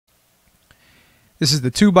This is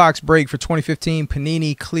the two-box break for 2015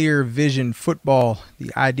 Panini Clear Vision Football.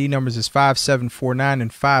 The ID numbers is 5749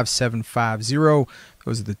 and 5750.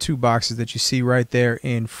 Those are the two boxes that you see right there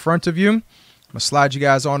in front of you. I'm going to slide you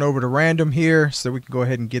guys on over to random here so that we can go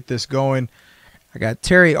ahead and get this going. I got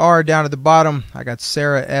Terry R down at the bottom. I got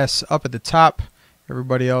Sarah S up at the top.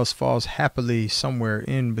 Everybody else falls happily somewhere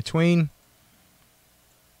in between.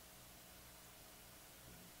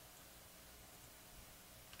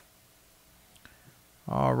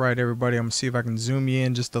 All right, everybody, I'm going to see if I can zoom you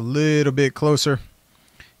in just a little bit closer.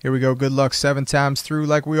 Here we go. Good luck 7 times through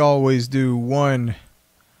like we always do. 1,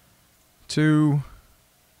 2,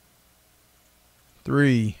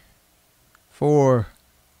 3, 4,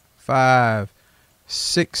 5,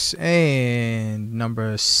 6, and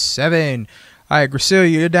number 7. All right,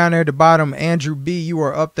 Gracilia, you're down there at the bottom. Andrew B., you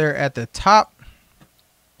are up there at the top.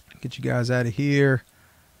 Get you guys out of here.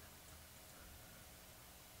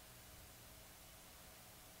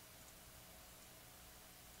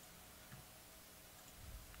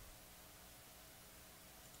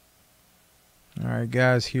 All right,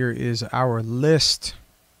 guys, here is our list.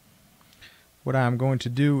 What I'm going to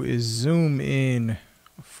do is zoom in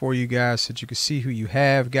for you guys so that you can see who you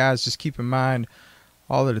have. Guys, just keep in mind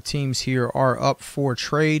all of the teams here are up for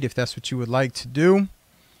trade if that's what you would like to do.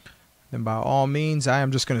 Then by all means, I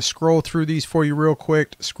am just going to scroll through these for you real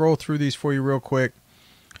quick.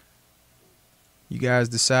 You guys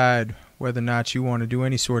decide whether or not you want to do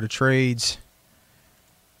any sort of trades.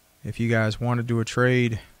 If you guys want to do a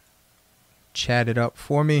trade, chat it up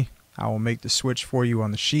for me. I will make the switch for you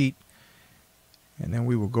on the sheet, and then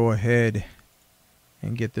we will go ahead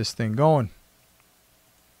and get this thing going.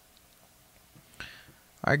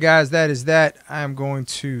 All right, guys, that is that. I am going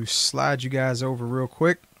to slide you guys over real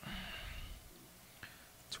quick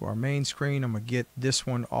to our main screen. I'm going to get this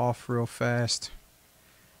one off real fast,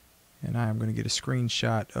 and I am going to get a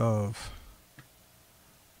screenshot of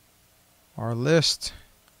our list.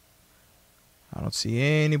 I don't see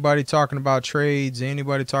anybody talking about trades.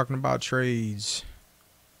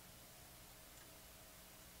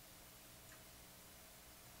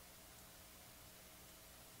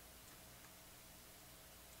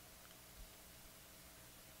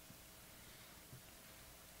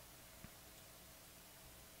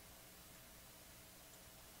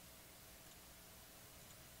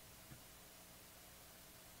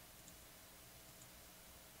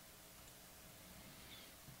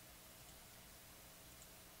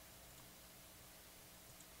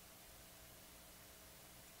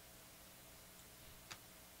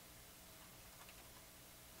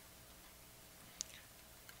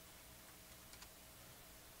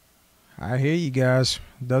 I hear you guys.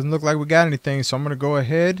 Doesn't look like we got anything, so I'm going to go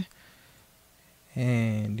ahead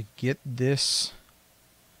and get this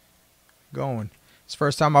going. It's the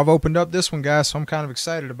first time I've opened up this one, guys, so I'm kind of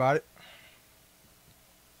excited about it.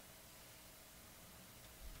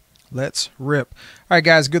 Let's rip. All right,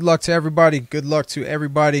 guys, good luck to everybody. I'm going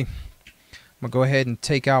to go ahead and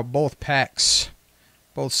take out both packs,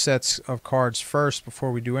 both sets of cards first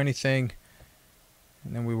before we do anything,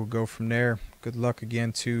 and then we will go from there. Good luck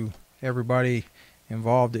again to everybody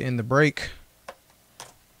involved in the break.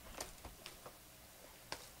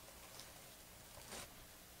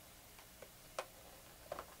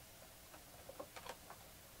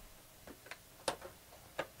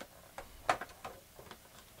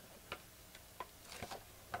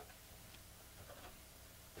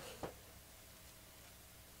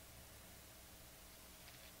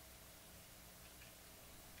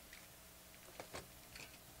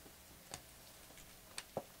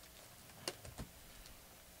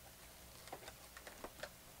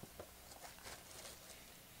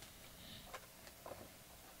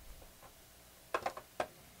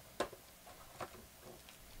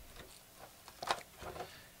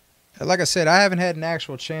 Like I said, I haven't had an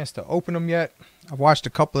actual chance to open them yet. I've watched a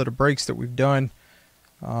couple of the breaks that we've done,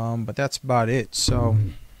 but that's about it. So, all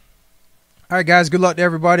right, guys, good luck to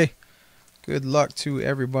everybody. Good luck to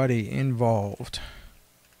everybody involved.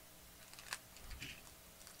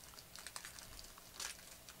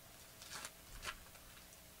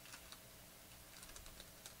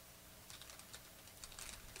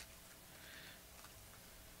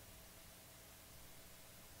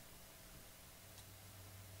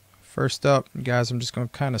 First up, guys, I'm just going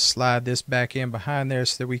to kind of slide this back in behind there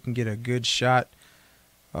so that we can get a good shot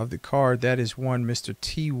of the card. That is one Mr.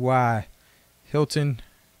 T.Y. Hilton.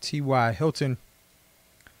 T.Y. Hilton.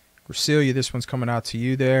 Gracilia, this one's coming out to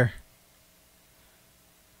you there.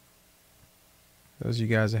 Those of you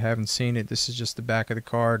guys that haven't seen it, this is just the back of the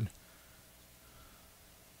card.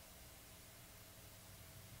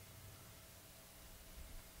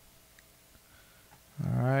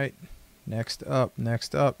 right. Next up.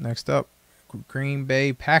 Green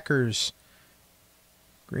Bay Packers.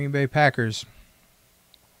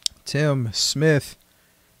 Tim Smith.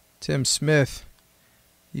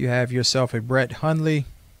 You have yourself a Brett Hundley.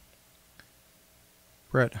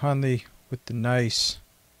 With the nice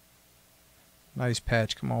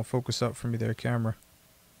patch. Come on, focus up for me there, camera.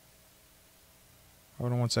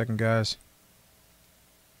 Hold on 1 second, guys.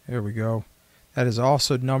 There we go. That is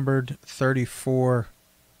also numbered 34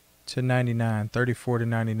 to 99. 34 to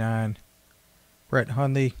 99. Brett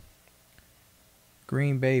Hundley.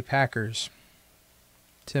 Green Bay Packers.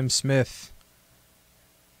 Tim Smith.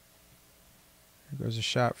 There goes a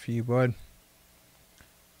shot for you, bud.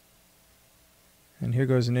 And here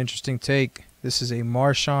goes an interesting take. This is a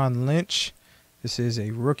Marshawn Lynch. This is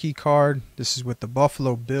a rookie card. This is with the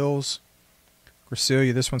Buffalo Bills.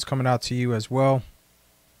 Gracilia, this one's coming out to you as well.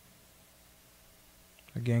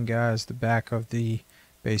 Again, guys, the back of the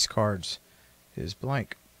base cards is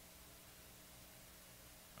blank.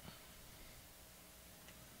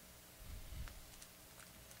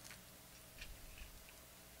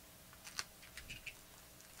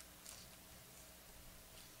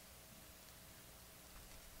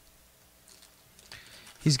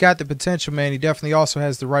 He's got the potential, man. He definitely also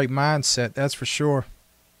has the right mindset, that's for sure.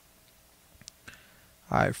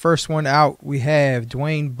 All right, first one out, we have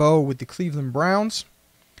Dwayne Bowe with the Cleveland Browns.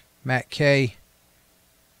 Matt K.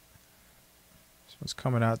 This one's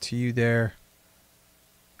coming out to you there.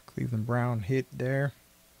 Cleveland Brown hit there.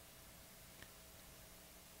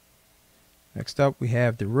 Next up, we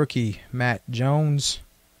have the rookie, Matt Jones.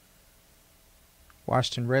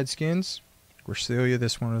 Washington Redskins. Gracilia,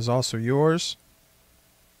 this one is also yours.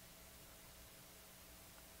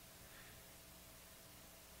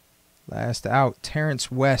 Last out,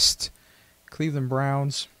 Terrence West, Cleveland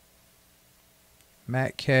Browns.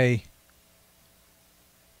 Matt K.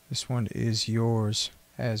 This one is yours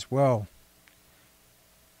as well.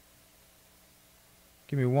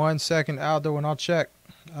 Give me 1 second, Aldo, and I'll check.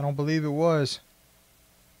 I don't believe it was.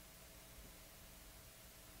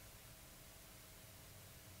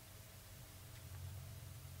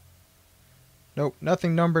 Nope,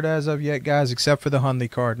 nothing numbered as of yet, guys, except for the Hundley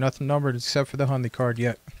card. Nothing numbered except for the Hundley card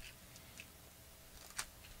yet.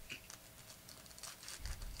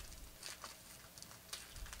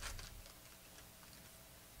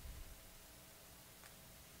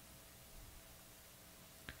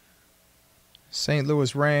 St.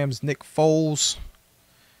 Louis Rams, Nick Foles.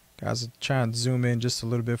 Guys, I'm trying to zoom in just a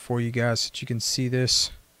little bit for you guys so that you can see this.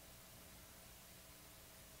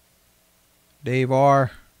 Dave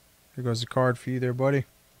R. Here goes the card for you there, buddy.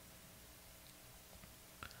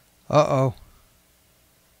 Uh-oh.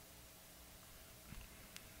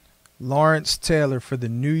 Lawrence Taylor for the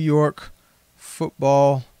New York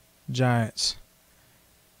Football Giants.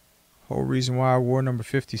 Whole reason why I wore number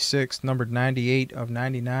 56, numbered 98 of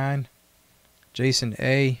 99. Jason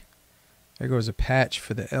A. There goes a patch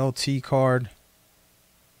for the LT card.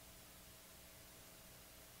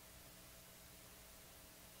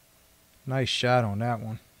 Nice shot on that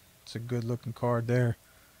one. It's a good looking card there.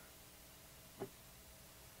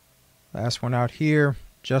 Last one out here,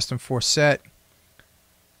 Justin Forsett.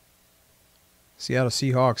 Seattle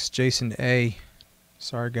Seahawks, Jason A.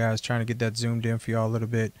 Sorry guys, trying to get that zoomed in for y'all a little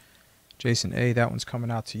bit. Jason A, that one's coming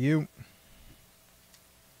out to you.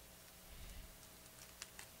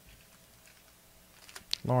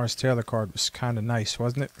 Lawrence Taylor card was kind of nice,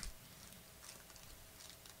 wasn't it?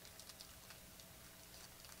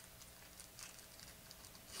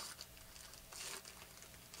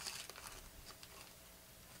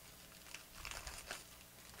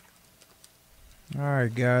 All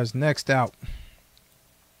right, guys, next out.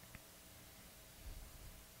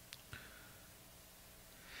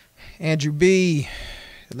 Andrew B.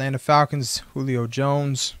 Atlanta Falcons, Julio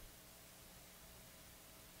Jones.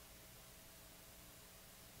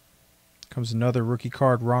 Comes another rookie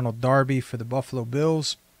card, Ronald Darby for the Buffalo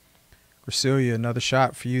Bills. Gracilia, another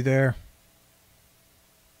shot for you there.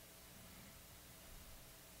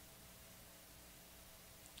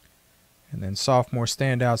 And then sophomore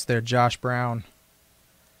standouts there, Josh Brown.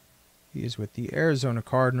 He is with the Arizona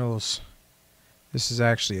Cardinals. This is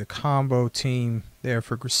actually a combo team there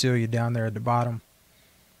for Gracilia down there at the bottom.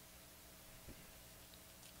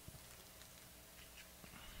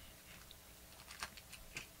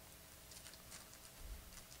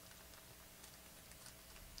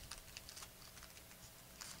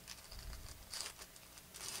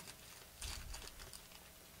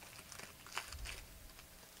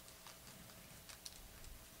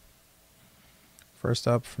 First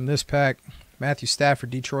up from this pack, Matthew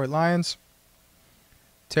Stafford, Detroit Lions.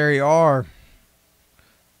 Terry R.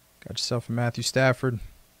 Got yourself a Matthew Stafford.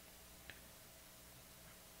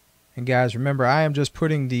 And guys, remember, I am just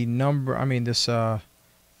putting the this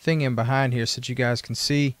thing in behind here so that you guys can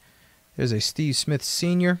see. There's a Steve Smith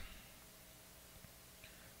Sr.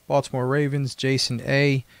 Baltimore Ravens, Jason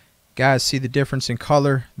A. Guys, see the difference in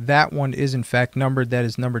color? That one is in fact numbered. That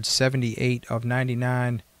is numbered 78 of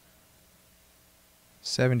 99.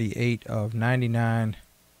 78 of 99.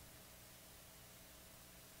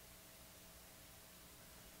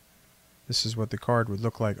 This is what the card would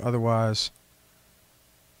look like otherwise.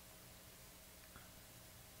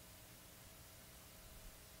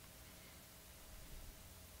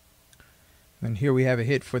 And here we have a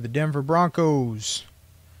hit for the Denver Broncos.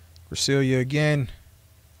 Gracilia again.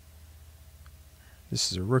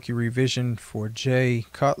 This is a rookie revision for Jay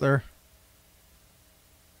Cutler.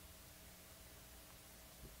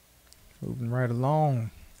 Moving right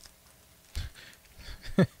along.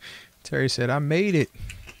 Terry said, I made it.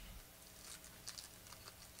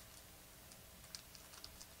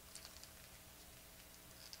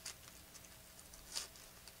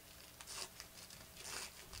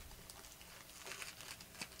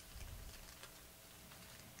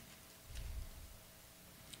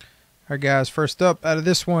 All right, guys, first up out of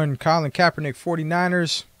this one, Colin Kaepernick,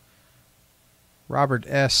 49ers. Robert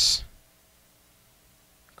S.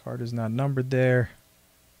 Card is not numbered there.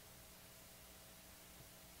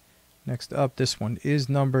 Next up, this one is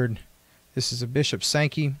numbered. This is a Bishop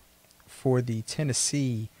Sankey for the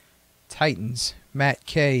Tennessee Titans. Matt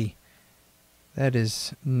K. That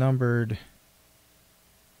is numbered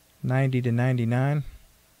 90 to 99.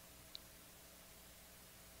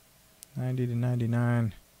 90 to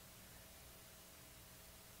 99.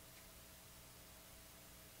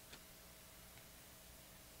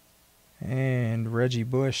 And Reggie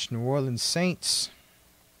Bush, New Orleans Saints.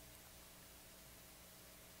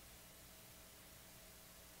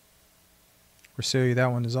 Gracilia,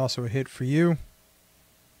 that one is also a hit for you.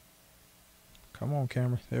 Come on,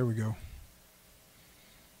 camera. There we go.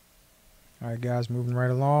 All right, guys, moving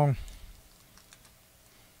right along.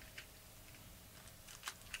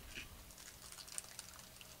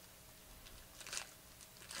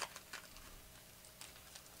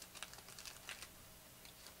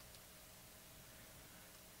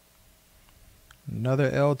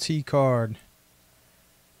 Another LT card.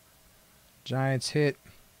 Giants hit.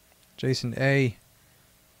 Jason A.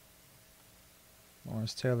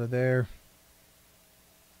 Lawrence Taylor there.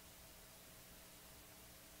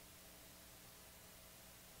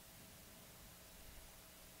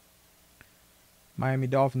 Miami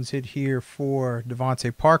Dolphins hit here for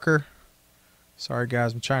Devontae Parker. Sorry,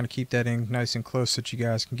 guys. I'm trying to keep that in nice and close so that you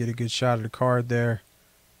guys can get a good shot of the card there.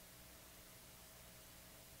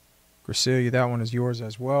 Gracilia, that one is yours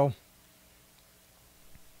as well.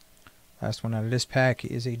 Last one out of this pack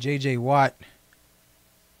is a J.J. Watt.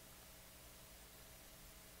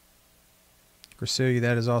 Gracilia,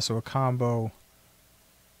 that is also a combo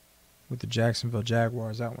with the Jacksonville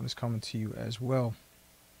Jaguars. That one is coming to you as well.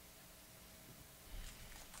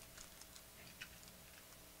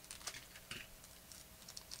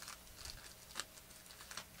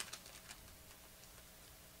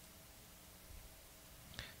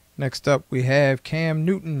 Next up, we have Cam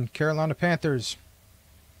Newton, Carolina Panthers.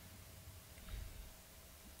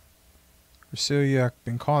 Gracilia, I've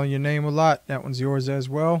been calling your name a lot. That one's yours as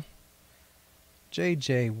well.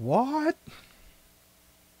 J.J. Watt.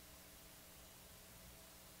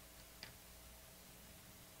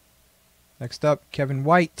 Next up, Kevin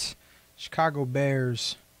White, Chicago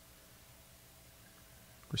Bears.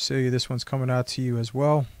 Gracilia, this one's coming out to you as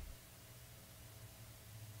well.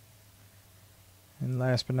 And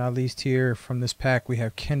last but not least here from this pack, we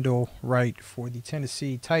have Kendall Wright for the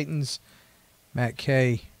Tennessee Titans. Matt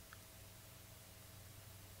K.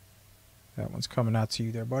 That one's coming out to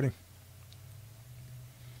you there, buddy.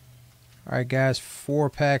 All right, guys,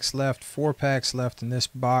 4 packs left. 4 packs left in this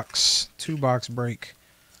box. 2-box break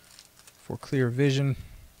for clear vision.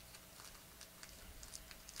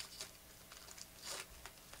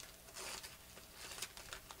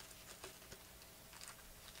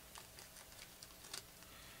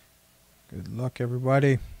 Good luck,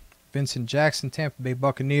 everybody. Vincent Jackson, Tampa Bay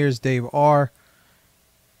Buccaneers, Dave R.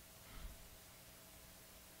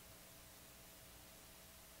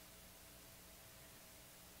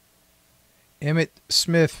 Emmitt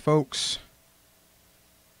Smith, folks.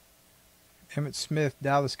 Emmitt Smith,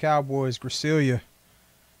 Dallas Cowboys, Gracilia.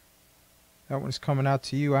 That one's coming out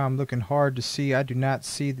to you. I'm looking hard to see. I do not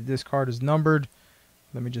see that this card is numbered.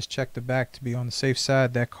 Let me just check the back to be on the safe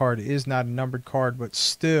side. That card is not a numbered card, but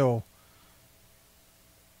still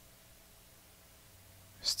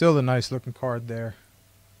a nice looking card there.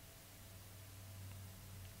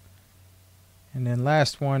 And then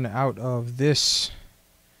last one out of this.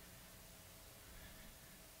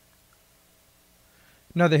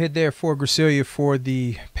 Another hit there for Gracilia for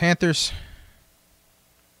the Panthers.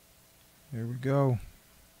 There we go.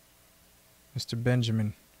 Mr.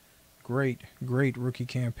 Benjamin. Great, great rookie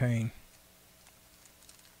campaign.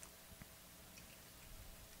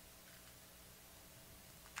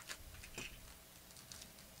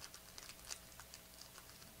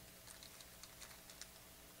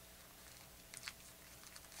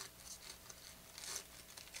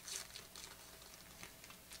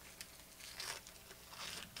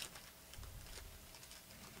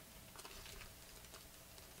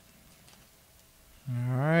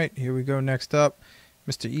 All right, here we go. Next up,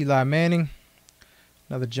 Mr. Eli Manning.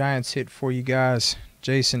 Another Giants hit for you guys.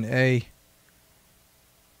 Jason A.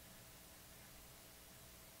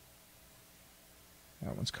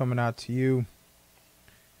 That one's coming out to you.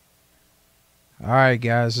 All right,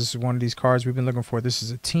 guys, this is one of these cards we've been looking for. This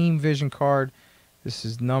is a Team Vision card. This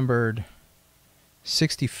is numbered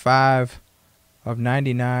 65 of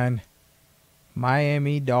 99.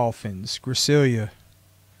 Miami Dolphins. Gracilia.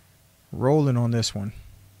 Rolling on this one.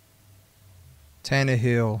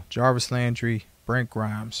 Tannehill, Jarvis Landry, Brent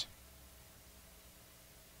Grimes.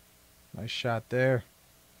 Nice shot there.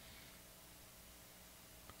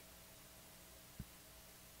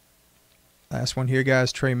 Last one here,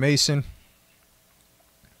 guys. Trey Mason.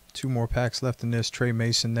 2 more packs left in this. Trey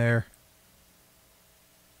Mason there.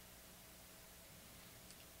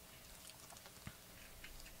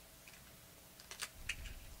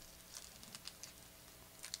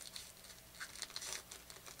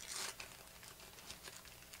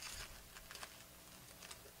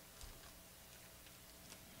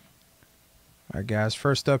 All right, guys.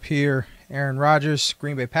 First up here, Aaron Rodgers,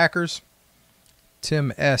 Green Bay Packers.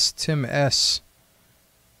 Tim S. Tim S.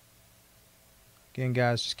 Again,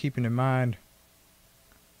 guys, just keeping in mind.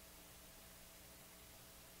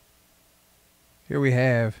 Here we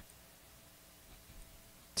have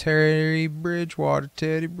Teddy Bridgewater,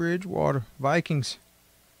 Vikings.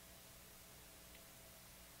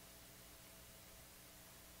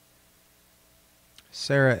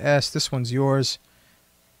 Sarah S. This one's yours.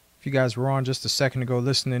 If you guys were on just a second ago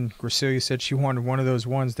listening, Gracilia said she wanted one of those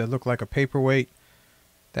ones that look like a paperweight.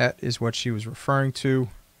 That is what she was referring to.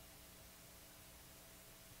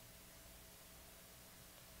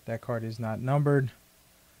 That card is not numbered.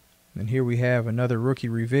 And here we have another rookie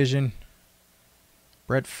revision.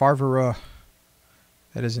 Brett Favre.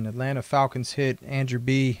 That is an Atlanta Falcons hit. Andrew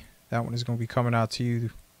B. That one is going to be coming out to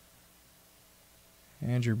you.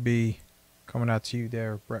 Andrew B. coming out to you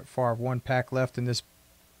there. Brett Favre. 1 pack left in this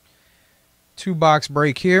 2-box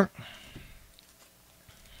break here.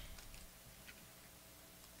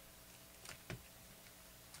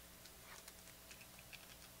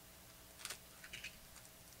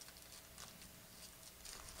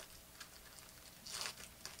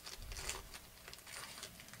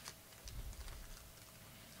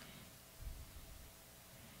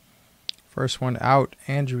 First one out,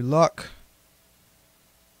 Andrew Luck.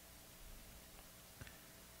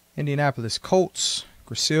 Indianapolis Colts.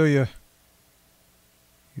 Gracilia.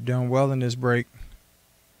 You've done well in this break.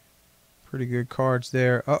 Pretty good cards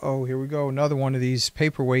there. Uh-oh, here we go. Another one of these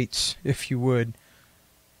paperweights, if you would.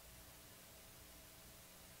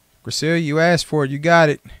 Gracilia, you asked for it. You got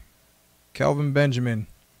it. Kelvin Benjamin.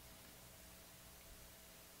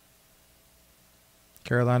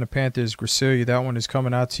 Carolina Panthers, Gracilia. That one is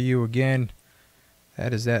coming out to you again.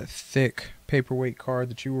 That is that thick paperweight card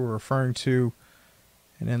that you were referring to.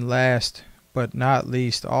 And then last but not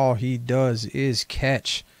least, all he does is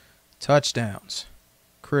catch touchdowns.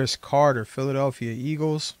 Chris Carter, Philadelphia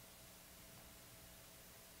Eagles.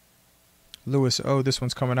 Lewis O, this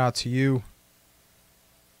one's coming out to you.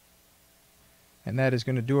 And that is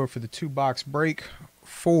going to do it for the 2-box break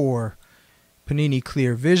for Panini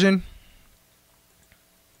Clear Vision.